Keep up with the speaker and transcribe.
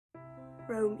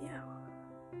Romeo,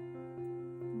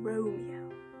 Romeo,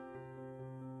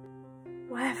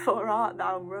 wherefore art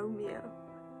thou, Romeo?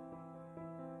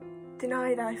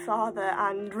 Deny thy father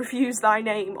and refuse thy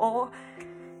name, or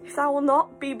if thou wilt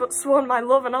not be but sworn my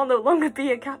love, and I'll no longer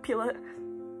be a Capulet,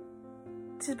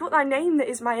 'tis but thy name that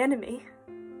is my enemy.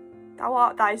 Thou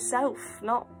art thyself,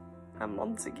 not a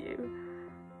Montague.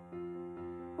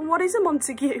 And what is a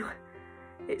Montague?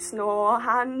 It's nor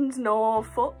hand, nor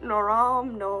foot, nor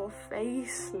arm, nor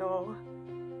face, nor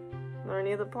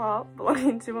any other part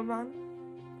belonging to a man.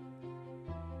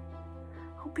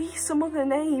 Oh, be some other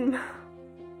name.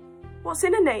 What's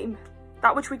in a name?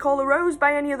 That which we call a rose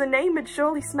by any other name would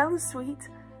surely smell as sweet.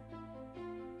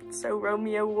 So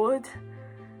Romeo would,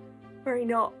 were he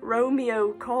not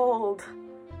Romeo called,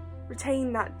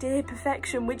 retain that dear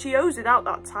perfection which he owes without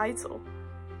that title.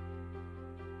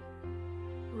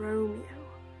 Romeo.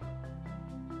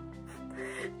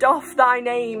 Doff thy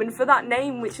name, and for that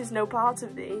name which is no part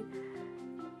of thee,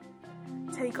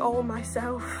 take all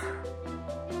myself.